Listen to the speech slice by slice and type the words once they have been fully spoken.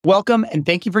Welcome, and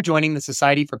thank you for joining the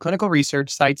Society for Clinical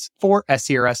Research Sites for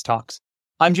SCRS Talks.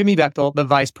 I'm Jimmy Bechtel, the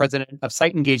Vice President of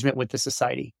Site Engagement with the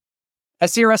Society.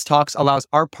 SCRS Talks allows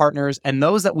our partners and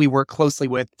those that we work closely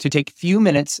with to take a few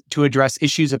minutes to address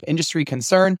issues of industry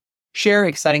concern, share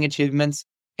exciting achievements,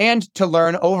 and to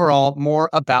learn overall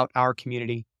more about our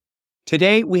community.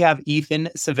 Today, we have Ethan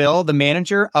Seville, the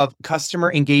Manager of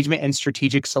Customer Engagement and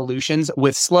Strategic Solutions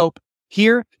with Slope,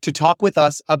 here to talk with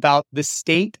us about the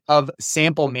state of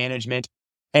sample management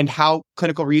and how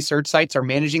clinical research sites are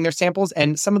managing their samples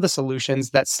and some of the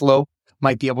solutions that Slope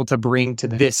might be able to bring to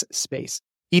this space.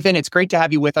 Ethan, it's great to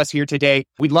have you with us here today.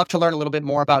 We'd love to learn a little bit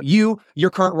more about you, your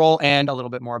current role, and a little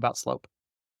bit more about Slope.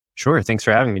 Sure. Thanks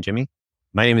for having me, Jimmy.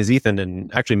 My name is Ethan, and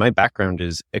actually my background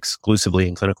is exclusively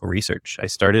in clinical research. I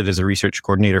started as a research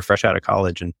coordinator fresh out of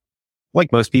college and,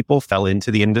 like most people, fell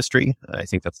into the industry. I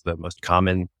think that's the most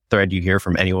common thread you hear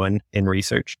from anyone in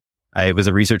research. I was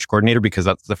a research coordinator because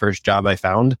that's the first job I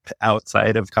found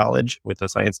outside of college with a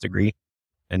science degree,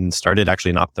 and started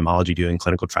actually in ophthalmology doing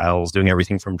clinical trials, doing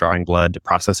everything from drawing blood to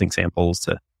processing samples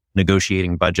to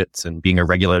negotiating budgets and being a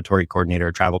regulatory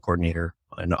coordinator, travel coordinator,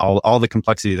 and all the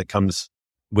complexity that comes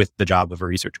with the job of a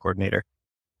research coordinator.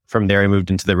 From there, I moved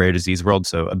into the rare disease world.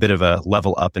 So a bit of a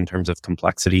level up in terms of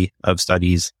complexity of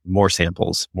studies, more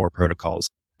samples, more protocols,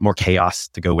 more chaos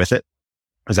to go with it.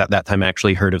 Because at that time, I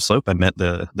actually heard of Slope. I met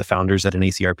the founders at an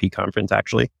ACRP conference,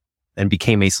 actually, and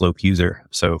became a Slope user.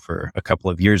 So for a couple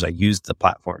of years, I used the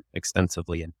platform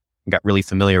extensively and got really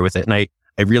familiar with it. And I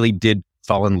really did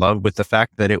fall in love with the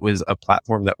fact that it was a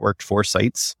platform that worked for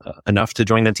sites enough to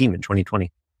join the team in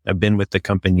 2020. I've been with the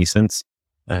company since,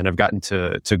 and I've gotten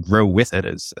to grow with it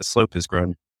as Slope has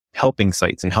grown, helping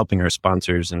sites and helping our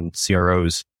sponsors and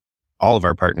CROs, all of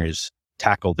our partners,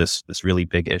 tackle this really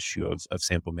big issue of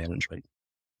sample management.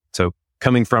 So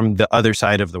coming from the other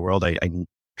side of the world, I'm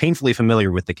painfully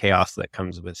familiar with the chaos that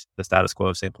comes with the status quo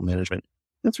of sample management.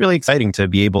 It's really exciting to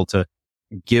be able to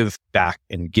give back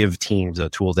and give teams a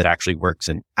tool that actually works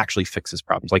and actually fixes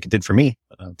problems like it did for me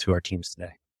to our teams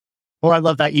today. Well, I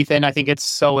love that, Ethan. I think it's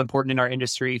so important in our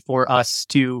industry for us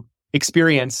to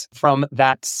experience from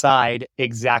that side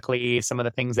exactly some of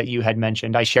the things that you had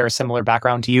mentioned. I share a similar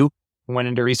background to you. Went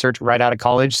into research right out of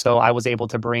college, so I was able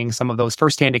to bring some of those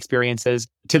firsthand experiences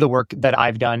to the work that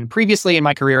I've done previously in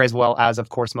my career, as well as, of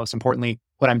course, most importantly,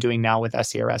 what I'm doing now with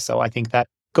SCRS. So I think that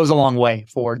goes a long way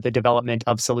for the development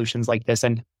of solutions like this.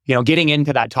 And, getting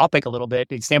into that topic a little bit,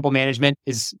 sample management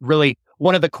is really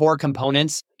one of the core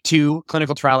components to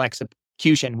clinical trial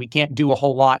execution. We can't do a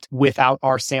whole lot without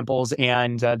our samples,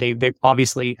 and they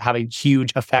obviously have a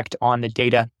huge effect on the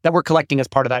data that we're collecting as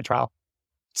part of that trial.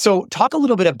 So talk a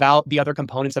little bit about the other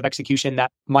components of execution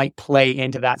that might play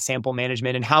into that sample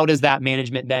management, and how does that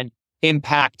management then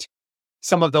impact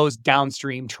some of those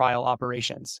downstream trial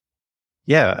operations?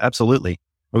 Yeah, absolutely.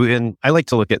 And I like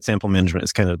to look at sample management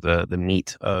as kind of the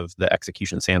meat of the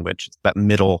execution sandwich. It's that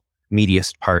middle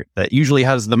meatiest part that usually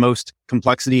has the most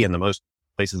complexity and the most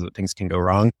places that things can go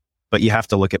wrong. But you have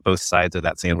to look at both sides of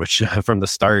that sandwich from the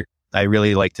start. I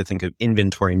really like to think of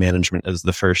inventory management as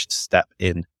the first step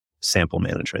in sample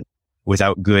management.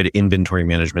 Without good inventory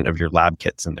management of your lab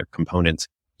kits and their components,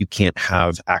 you can't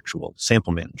have actual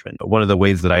sample management. But one of the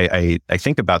ways that I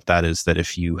think about that is that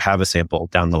if you have a sample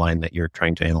down the line that you're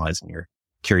trying to analyze and you're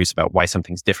curious about why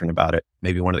something's different about it,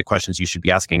 maybe one of the questions you should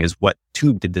be asking is, what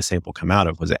tube did the sample come out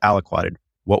of? Was it aliquoted?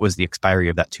 What was the expiry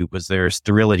of that tube? Was there a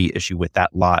sterility issue with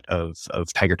that lot of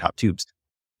Tiger Top tubes?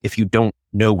 If you don't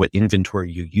know what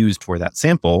inventory you used for that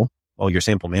sample, well, your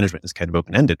sample management is kind of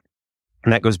open-ended.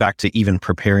 And that goes back to even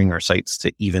preparing our sites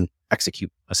to even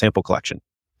execute a sample collection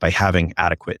by having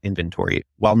adequate inventory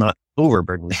while not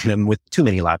overburdening them with too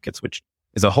many lab kits, which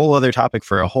is a whole other topic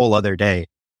for a whole other day.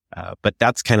 But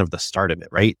that's kind of the start of it,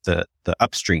 right? The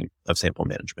upstream of sample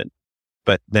management.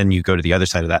 But then you go to the other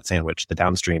side of that sandwich, the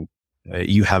downstream.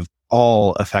 You have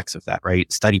all effects of that,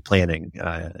 right? Study planning.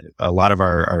 A lot of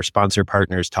our sponsor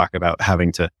partners talk about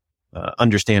having to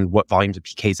understand what volumes of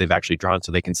PKs they've actually drawn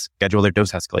so they can schedule their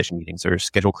dose escalation meetings or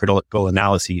schedule critical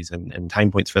analyses and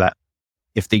time points for that.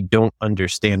 If they don't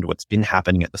understand what's been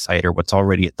happening at the site or what's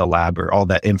already at the lab, or all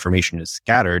that information is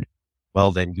scattered,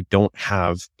 well, then you don't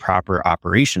have proper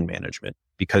operation management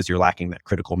because you're lacking that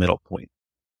critical middle point.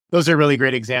 Those are really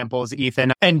great examples,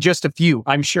 Ethan, and just a few,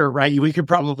 I'm sure, right? We could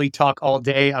probably talk all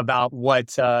day about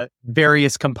what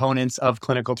various components of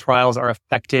clinical trials are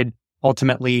affected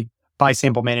ultimately by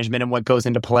sample management and what goes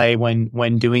into play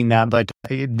when doing that. But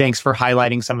thanks for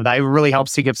highlighting some of that. It really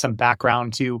helps to give some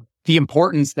background to the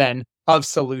importance then of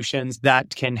solutions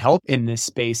that can help in this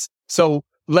space. So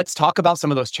let's talk about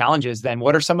some of those challenges then.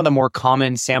 What are some of the more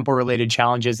common sample-related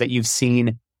challenges that you've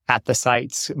seen at the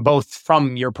sites, both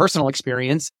from your personal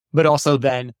experience, but also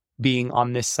then being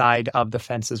on this side of the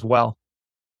fence as well?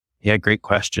 Yeah, great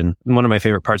question. One of my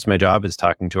favorite parts of my job is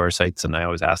talking to our sites. And I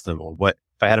always ask them, well, what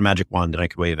if I had a magic wand and I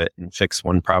could wave it and fix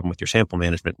one problem with your sample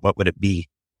management, what would it be?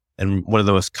 And one of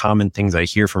the most common things I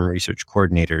hear from research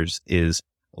coordinators is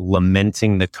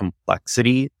lamenting the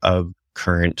complexity of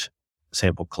current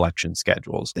sample collection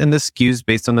schedules. And this skews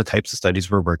based on the types of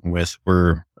studies we're working with.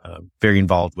 We're very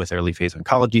involved with early phase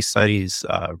oncology studies,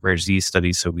 rare disease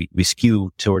studies. So we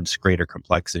skew towards greater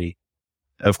complexity.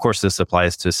 Of course, this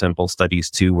applies to simple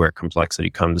studies too, where complexity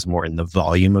comes more in the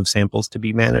volume of samples to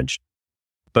be managed.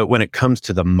 But when it comes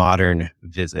to the modern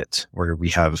visit, where we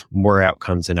have more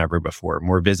outcomes than ever before,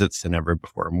 more visits than ever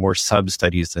before, more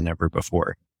sub-studies than ever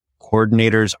before,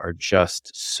 coordinators are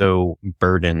just so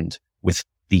burdened with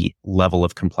the level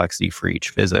of complexity for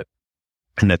each visit.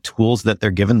 And the tools that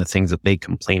they're given, the things that they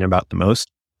complain about the most,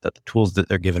 that the tools that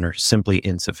they're given are simply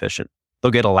insufficient.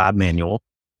 They'll get a lab manual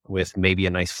with maybe a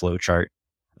nice flow chart.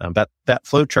 But that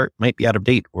flow chart might be out of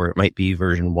date, or it might be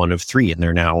version 1 of 3, and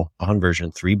they're now on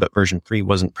version 3, but version 3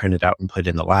 wasn't printed out and put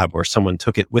in the lab, or someone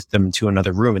took it with them to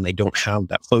another room and they don't have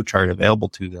that flow chart available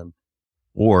to them,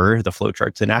 or the flow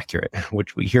chart's inaccurate,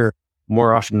 which we hear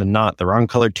more often than not. The wrong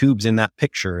colored tube's in that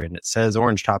picture, and it says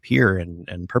orange top here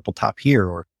and purple top here,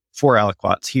 or 4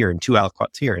 aliquots here and 2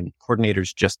 aliquots here, and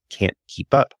coordinators just can't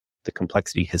keep up. The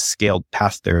complexity has scaled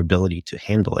past their ability to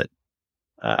handle it.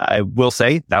 I will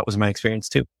say that was my experience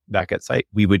too. Back at site,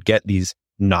 we would get these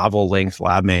novel length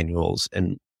lab manuals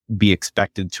and be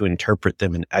expected to interpret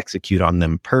them and execute on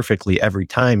them perfectly every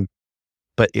time.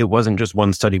 But it wasn't just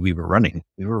one study we were running.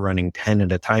 We were running 10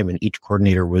 at a time, and each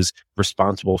coordinator was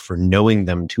responsible for knowing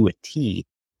them to a T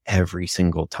every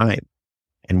single time.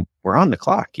 And we're on the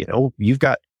clock, you've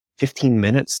got 15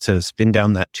 minutes to spin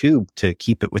down that tube to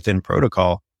keep it within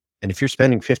protocol. And if you're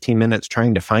spending 15 minutes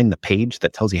trying to find the page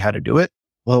that tells you how to do it,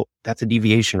 well, that's a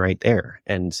deviation right there.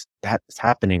 And that's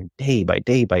happening day by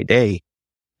day by day.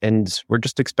 And we're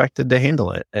just expected to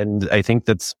handle it. And I think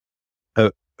that's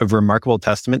a remarkable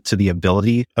testament to the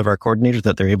ability of our coordinators,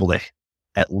 that they're able to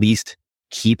at least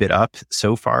keep it up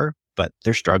so far, but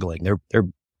they're struggling.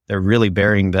 They're really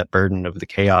bearing that burden of the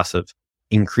chaos of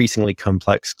increasingly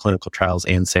complex clinical trials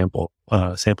and sample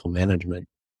management.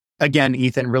 Again,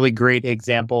 Ethan, really great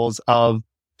examples of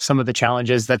some of the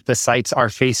challenges that the sites are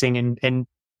facing in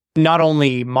not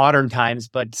only modern times,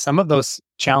 but some of those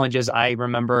challenges I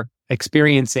remember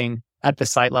experiencing at the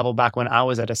site level back when I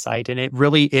was at a site. And it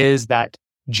really is that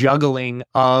juggling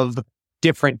of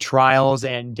different trials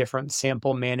and different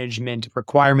sample management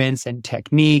requirements and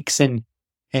techniques, and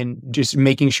just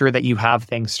making sure that you have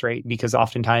things straight, because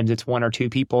oftentimes it's 1 or 2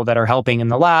 people that are helping in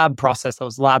the lab process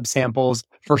those lab samples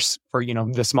for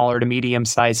the smaller to medium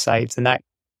sized sites. And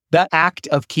that act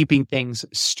of keeping things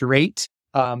straight,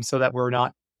 so that we're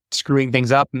not screwing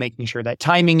things up, making sure that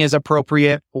timing is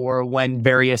appropriate, or when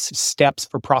various steps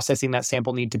for processing that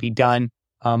sample need to be done,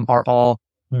 are all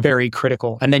very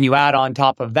critical. And then you add on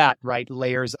top of that, right,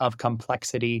 layers of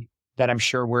complexity that I'm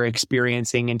sure we're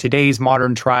experiencing in today's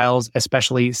modern trials,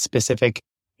 especially specific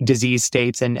disease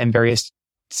states and various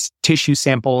tissue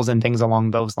samples and things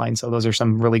along those lines. So those are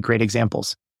some really great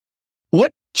examples.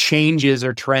 What changes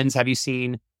or trends have you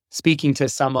seen, speaking to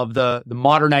some of the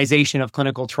modernization of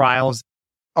clinical trials,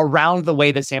 around the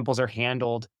way that samples are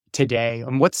handled today,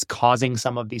 and what's causing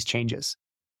some of these changes?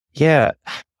 Yeah,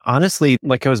 honestly,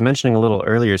 like I was mentioning a little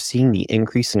earlier, seeing the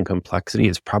increase in complexity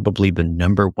is probably the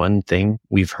number one thing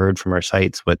we've heard from our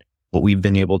sites, what we've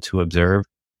been able to observe.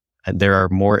 There are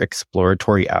more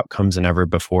exploratory outcomes than ever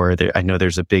before. I know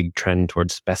there's a big trend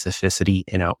towards specificity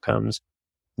in outcomes.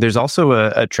 There's also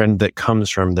a trend that comes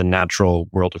from the natural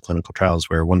world of clinical trials,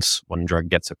 where once one drug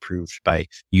gets approved by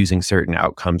using certain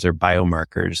outcomes or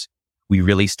biomarkers, we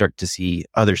really start to see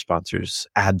other sponsors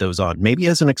add those on, maybe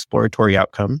as an exploratory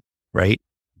outcome, right?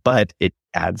 But it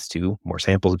adds to more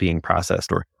samples being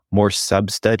processed, or more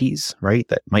sub-studies, right?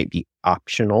 That might be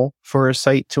optional for a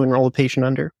site to enroll a patient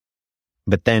under.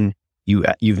 But then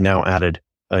you've now added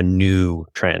a new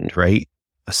trend, right?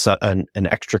 An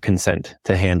extra consent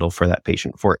to handle for that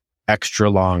patient, for extra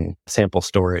long sample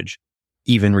storage.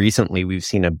 Even recently, we've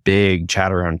seen a big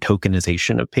chat around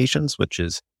tokenization of patients, which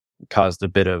has caused a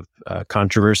bit of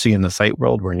controversy in the site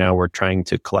world, where now we're trying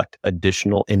to collect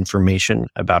additional information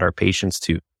about our patients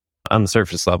to, on the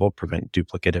surface level, prevent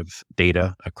duplicative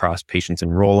data across patients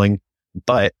enrolling.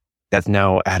 But that's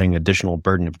now adding additional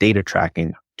burden of data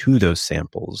tracking to those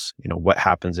samples. What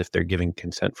happens if they're giving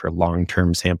consent for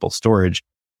long-term sample storage?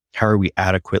 How are we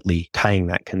adequately tying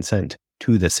that consent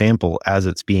to the sample as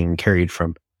it's being carried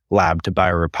from lab to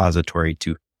biorepository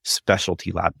to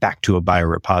specialty lab back to a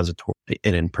biorepository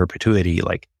and in perpetuity,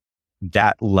 like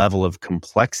that level of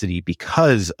complexity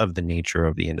because of the nature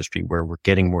of the industry where we're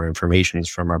getting more information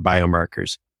from our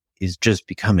biomarkers is just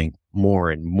becoming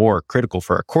more and more critical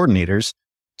for our coordinators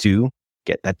to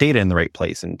get that data in the right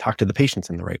place and talk to the patients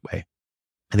in the right way.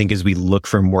 I think as we look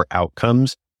for more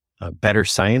outcomes, better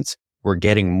science, we're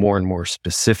getting more and more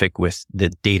specific with the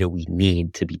data we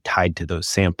need to be tied to those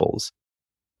samples.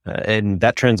 And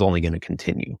that trend's only going to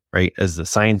continue, right? As the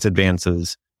science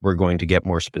advances, we're going to get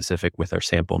more specific with our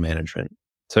sample management.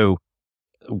 So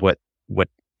what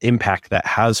impact that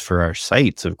has for our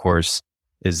sites, of course,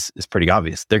 is pretty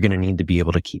obvious. They're going to need to be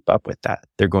able to keep up with that.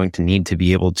 They're going to need to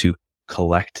be able to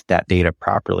collect that data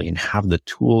properly and have the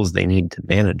tools they need to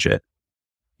manage it.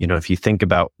 You know, if you think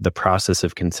about the process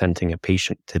of consenting a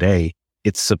patient today,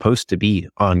 it's supposed to be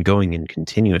ongoing and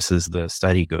continuous as the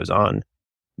study goes on.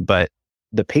 But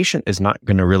the patient is not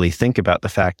going to really think about the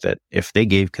fact that if they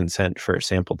gave consent for a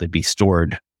sample to be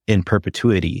stored in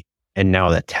perpetuity, and now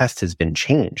that test has been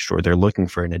changed, or they're looking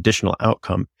for an additional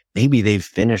outcome, maybe they've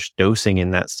finished dosing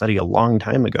in that study a long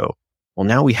time ago. Well,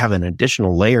 now we have an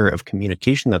additional layer of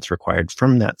communication that's required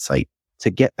from that site to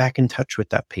get back in touch with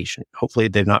that patient. Hopefully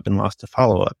they've not been lost to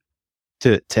follow-up.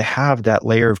 To have that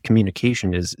layer of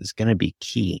communication is going to be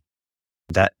key.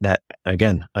 That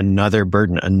again, another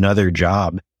burden, another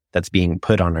job that's being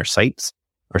put on our sites.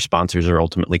 Our sponsors are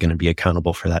ultimately going to be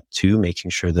accountable for that too, making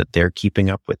sure that they're keeping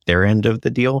up with their end of the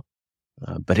deal.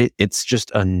 But it's just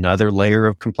another layer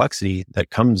of complexity that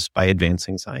comes by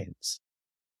advancing science.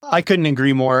 I couldn't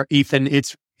agree more, Ethan.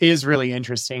 It is really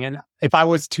interesting. And if I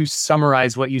was to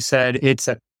summarize what you said, it's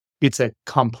a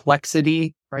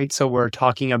complexity, right? So we're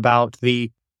talking about the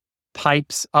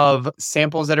types of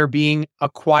samples that are being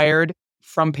acquired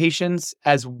from patients,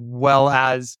 as well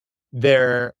as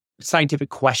their scientific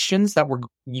questions that we're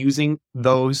using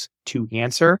those to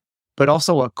answer, but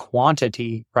also a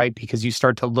quantity, right? Because you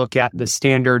start to look at the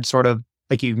standard sort of,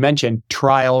 like you mentioned,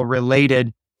 trial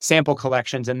related sample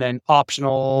collections and then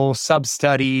optional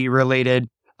sub-study related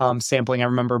sampling. I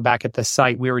remember back at the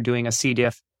site, we were doing a C.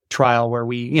 diff trial where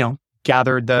we,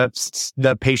 gathered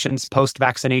the patient's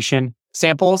post-vaccination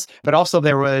samples, but also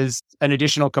there was an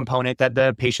additional component that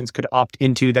the patients could opt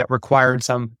into that required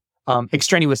some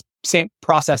extraneous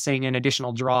processing and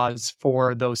additional draws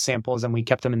for those samples. And we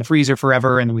kept them in the freezer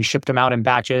forever and then we shipped them out in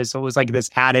batches. So it was like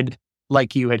this added,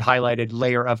 like you had highlighted,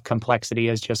 layer of complexity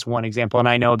as just one example. And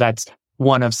I know that's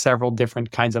one of several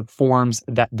different kinds of forms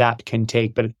that can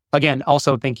take. But again,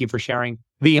 also thank you for sharing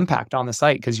the impact on the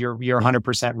site, because you're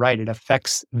 100% right. It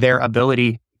affects their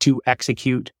ability to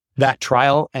execute that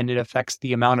trial, and it affects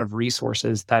the amount of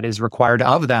resources that is required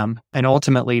of them. And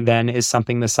ultimately then is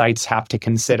something the sites have to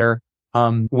consider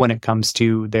when it comes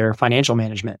to their financial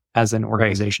management as an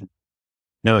organization.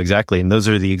 No, exactly. And those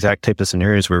are the exact type of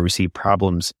scenarios where we see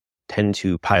problems tend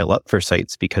to pile up for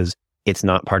sites because it's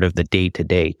not part of the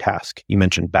day-to-day task. You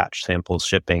mentioned batch samples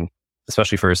shipping,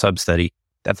 especially for a sub-study.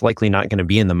 That's likely not going to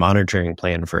be in the monitoring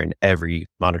plan for an every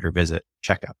monitor visit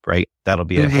checkup, right? That'll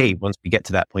be hey, once we get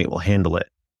to that point, we'll handle it.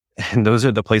 And those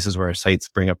are the places where our sites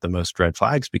bring up the most red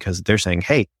flags, because they're saying,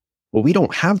 hey, well, we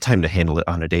don't have time to handle it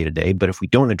on a day-to-day, but if we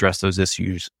don't address those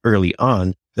issues early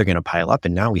on, they're going to pile up.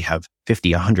 And now we have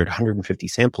 50, 100, 150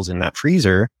 samples in that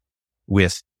freezer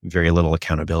with very little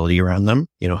accountability around them.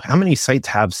 How many sites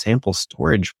have sample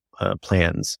storage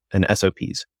plans and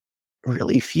SOPs?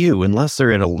 Really few, unless they're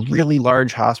in a really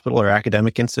large hospital or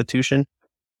academic institution.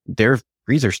 Their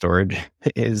freezer storage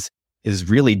is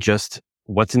really just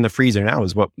what's in the freezer now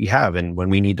is what we have. And when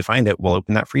we need to find it, we'll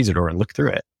open that freezer door and look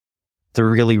through it. It's a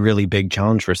really, really big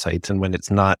challenge for sites. And when it's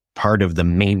not part of the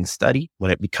main study, when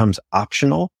it becomes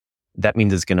optional, that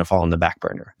means it's going to fall on the back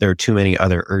burner. There are too many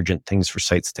other urgent things for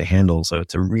sites to handle. So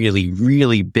it's a really,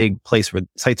 really big place where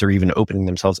sites are even opening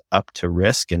themselves up to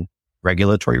risk and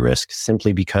regulatory risk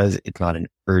simply because it's not an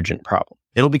urgent problem.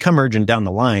 It'll become urgent down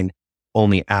the line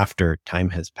only after time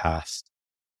has passed.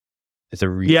 It's a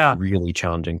really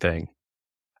challenging thing.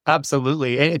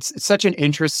 Absolutely. It's such an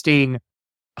interesting,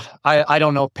 I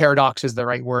don't know if paradox is the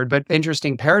right word, but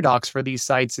interesting paradox for these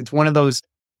sites. It's one of those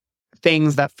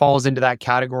things that falls into that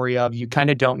category of you kind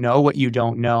of don't know what you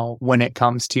don't know when it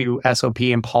comes to SOP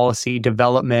and policy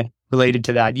development related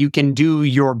to that. You can do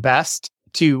your best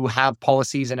to have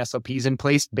policies and SOPs in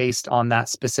place based on that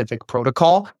specific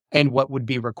protocol and what would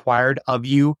be required of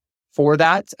you for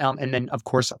that. And then, of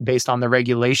course, based on the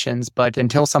regulations. But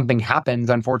until something happens,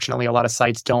 unfortunately, a lot of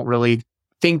sites don't really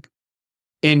think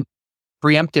in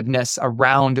preemptiveness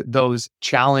around those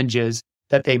challenges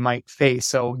that they might face.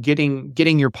 So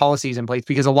getting your policies in place,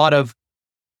 because a lot of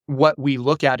what we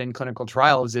look at in clinical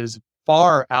trials is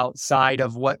far outside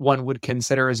of what one would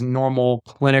consider as normal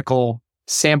clinical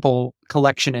sample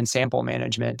collection and sample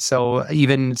management. So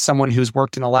even someone who's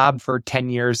worked in a lab for 10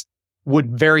 years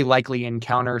would very likely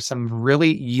encounter some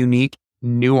really unique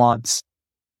nuance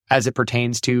as it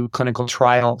pertains to clinical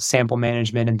trial sample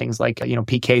management and things like,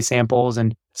 PK samples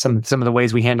and some of the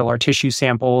ways we handle our tissue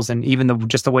samples, and even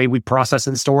just the way we process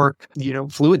and store,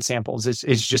 fluid samples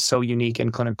is just so unique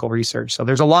in clinical research. So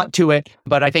there's a lot to it,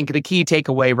 but I think the key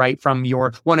takeaway, right, from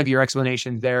one of your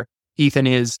explanations there, Ethan,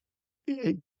 is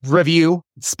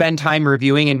spend time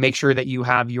reviewing and make sure that you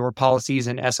have your policies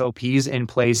and SOPs in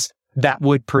place that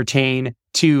would pertain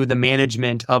to the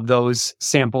management of those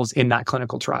samples in that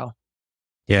clinical trial.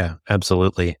 Yeah,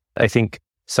 absolutely. I think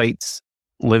sites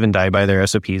live and die by their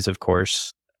SOPs, of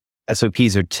course.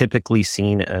 SOPs are typically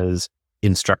seen as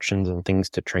instructions and things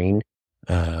to train.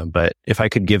 But if I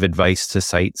could give advice to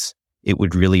sites, it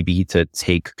would really be to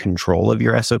take control of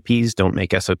your SOPs. Don't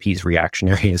make SOPs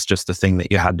reactionary. It's just a thing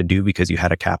that you had to do because you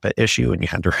had a CAPA issue and you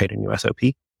had to write a new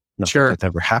SOP. Not Sure. that that's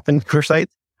ever happened for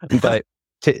sites, but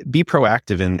to be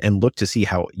proactive and look to see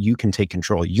how you can take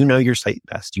control. You know your site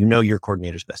best. You know your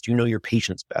coordinators best. You know your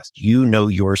patients best. You know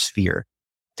your sphere.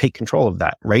 Take control of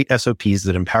that. Write SOPs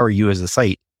that empower you as a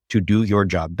site to do your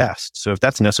job best. So if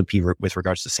that's an SOP with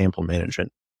regards to sample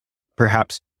management,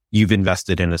 perhaps you've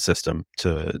invested in a system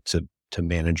to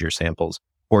manage your samples,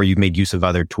 or you've made use of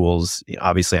other tools.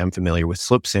 Obviously, I'm familiar with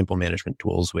slope sample management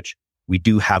tools, which we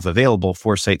do have available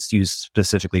for sites to use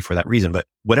specifically for that reason. But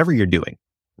whatever you're doing,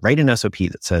 write an SOP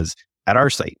that says, at our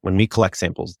site, when we collect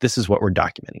samples, this is what we're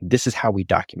documenting. This is how we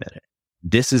document it.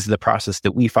 This is the process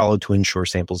that we follow to ensure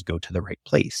samples go to the right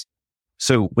place.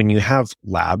 So when you have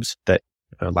lab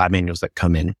manuals that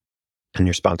come in, and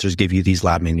your sponsors give you these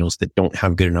lab manuals that don't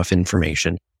have good enough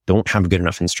information, don't have good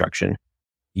enough instruction,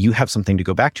 you have something to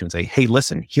go back to and say, hey,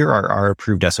 listen, here are our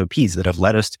approved SOPs that have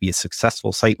led us to be a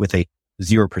successful site with a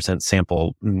 0%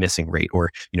 sample missing rate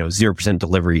or 0%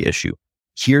 delivery issue.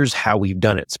 Here's how we've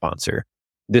done it, sponsor.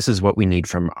 This is what we need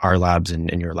from our labs and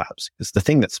your labs. Because the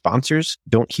thing that sponsors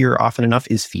don't hear often enough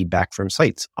is feedback from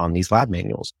sites on these lab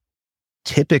manuals.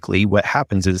 Typically, what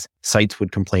happens is sites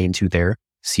would complain to their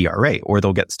CRA, or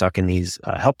they'll get stuck in these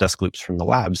help desk loops from the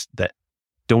labs that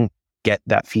don't get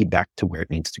that feedback to where it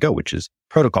needs to go, which is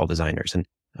protocol designers and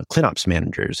ClinOps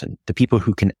managers and the people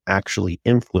who can actually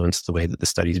influence the way that the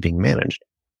study is being managed.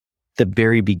 The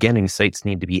very beginning, sites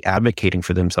need to be advocating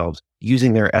for themselves,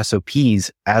 using their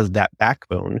SOPs as that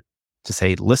backbone to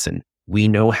say, listen, we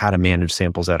know how to manage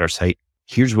samples at our site.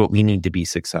 Here's what we need to be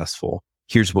successful.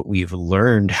 Here's what we've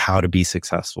learned how to be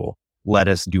successful. Let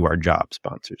us do our job,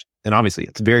 sponsors. And obviously,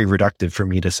 it's very reductive for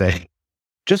me to say,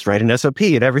 just write an SOP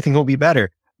and everything will be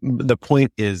better. The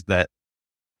point is that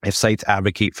if sites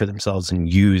advocate for themselves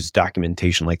and use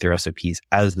documentation like their SOPs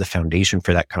as the foundation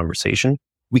for that conversation,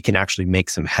 we can actually make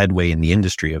some headway in the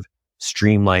industry of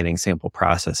streamlining sample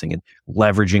processing and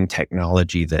leveraging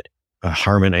technology that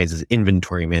harmonizes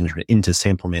inventory management into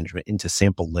sample management, into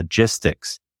sample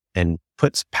logistics, and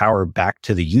puts power back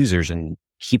to the users and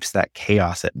keeps that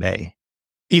chaos at bay.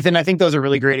 Ethan, I think those are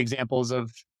really great examples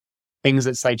of things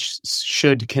that sites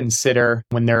should consider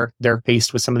when they're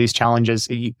faced with some of these challenges.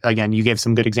 Again, you gave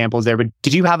some good examples there, but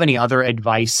did you have any other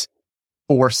advice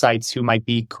for sites who might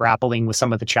be grappling with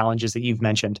some of the challenges that you've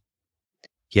mentioned?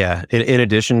 Yeah. In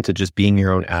addition to just being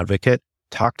your own advocate,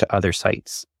 talk to other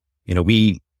sites.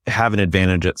 We have an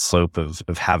advantage at Slope of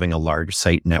having a large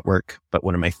site network, but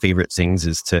one of my favorite things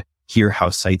is to hear how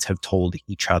sites have told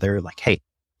each other, like, hey,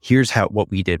 here's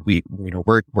what we did.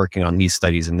 We're working on these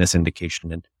studies in this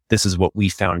indication, and this is what we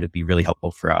found to be really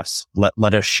helpful for us.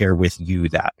 Let us share with you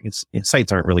that.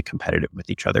 Sites aren't really competitive with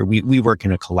each other. We work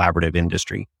in a collaborative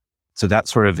industry. So that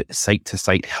sort of site to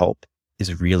site help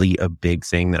is really a big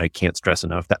thing that I can't stress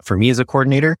enough. That for me as a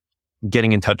coordinator,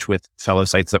 getting in touch with fellow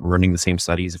sites that were running the same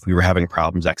studies, if we were having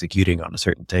problems executing on a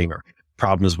certain thing or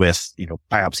problems with,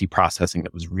 biopsy processing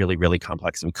that was really, really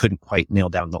complex and we couldn't quite nail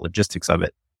down the logistics of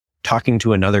it, talking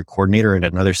to another coordinator at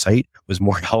another site was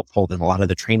more helpful than a lot of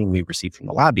the training we received from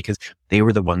the lab because they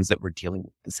were the ones that were dealing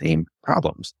with the same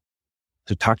problems.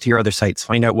 So talk to your other sites,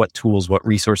 find out what tools, what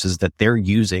resources that they're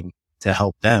using to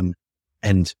help them,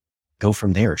 and go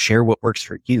from there. Share what works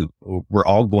for you. We're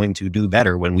all going to do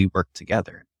better when we work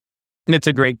together. And it's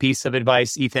a great piece of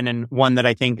advice, Ethan, and one that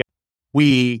I think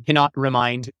we cannot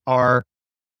remind our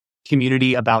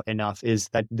community about enough is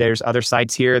that there's other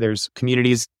sites here. There's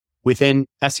communities within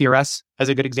SCRS as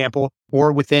a good example,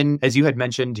 or within, as you had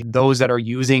mentioned, those that are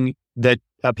using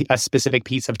a specific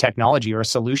piece of technology or a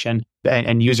solution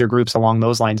and user groups along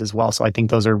those lines as well. So I think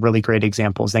those are really great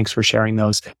examples. Thanks for sharing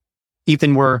those.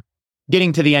 Ethan, we're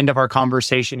getting to the end of our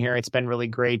conversation here. It's been really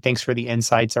great. Thanks for the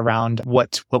insights around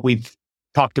what we've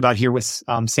talked about here with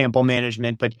sample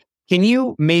management. But can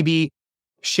you maybe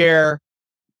share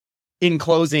in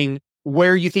closing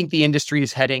where you think the industry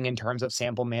is heading in terms of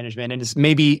sample management, and just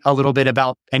maybe a little bit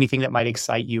about anything that might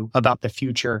excite you about the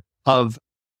future of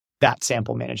that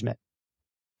sample management?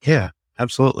 Yeah,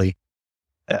 absolutely.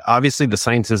 Obviously, the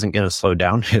science isn't going to slow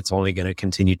down. It's only going to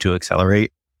continue to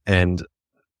accelerate. And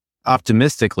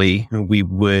optimistically, we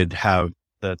would have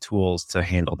the tools to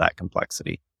handle that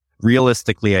complexity.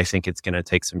 Realistically, I think it's going to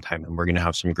take some time and we're going to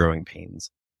have some growing pains.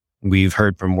 We've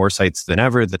heard from more sites than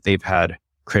ever that they've had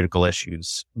critical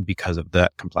issues because of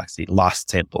that complexity, lost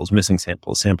samples, missing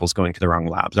samples, samples going to the wrong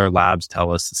labs. Our labs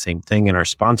tell us the same thing, and our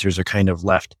sponsors are kind of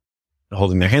left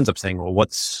holding their hands up saying, well,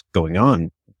 what's going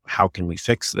on? How can we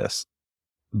fix this?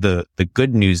 The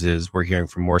good news is we're hearing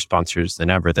from more sponsors than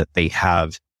ever that they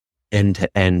have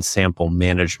end-to-end sample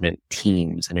management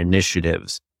teams and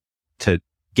initiatives to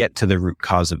get to the root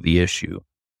cause of the issue.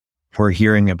 We're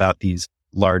hearing about these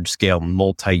large-scale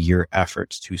multi-year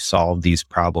efforts to solve these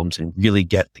problems and really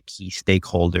get the key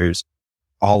stakeholders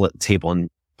all at the table. And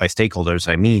by stakeholders,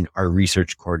 I mean our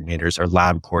research coordinators, our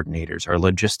lab coordinators, our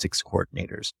logistics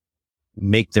coordinators,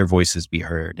 make their voices be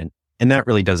heard. And that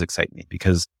really does excite me,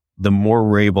 because the more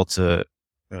we're able to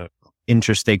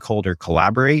inter-stakeholder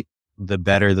collaborate, the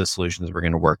better the solutions we're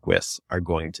going to work with are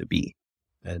going to be.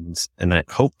 And that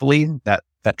hopefully that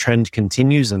trend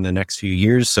continues in the next few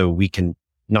years, so we can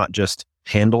not just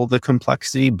handle the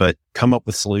complexity, but come up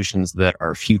with solutions that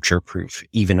are future-proof,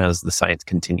 even as the science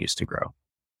continues to grow.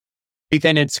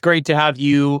 Ethan, it's great to have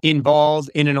you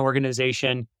involved in an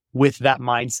organization with that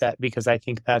mindset, because I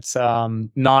think that's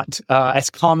not as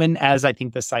common as I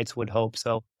think the sites would hope.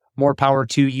 So more power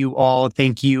to you all.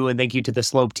 Thank you. And thank you to the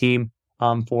Slope team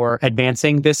for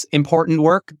advancing this important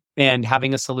work and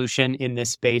having a solution in this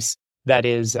space that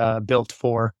is built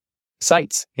for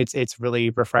sites. It's really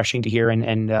refreshing to hear,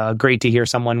 and great to hear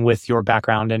someone with your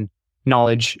background and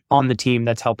knowledge on the team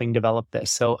that's helping develop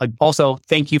this. So also,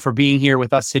 thank you for being here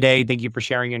with us today. Thank you for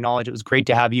sharing your knowledge. It was great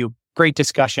to have you. Great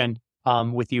discussion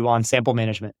with you on sample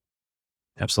management.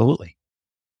 Absolutely.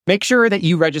 Make sure that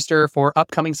you register for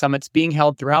upcoming summits being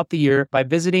held throughout the year by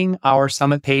visiting our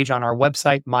summit page on our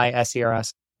website,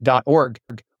 myscrs.org.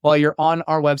 While you're on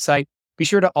our website, be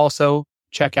sure to also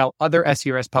check out other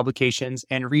SCRS publications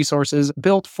and resources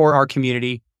built for our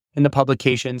community in the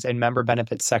publications and member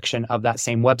benefits section of that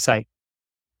same website.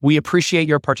 We appreciate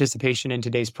your participation in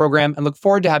today's program and look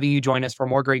forward to having you join us for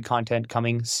more great content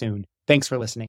coming soon. Thanks for listening.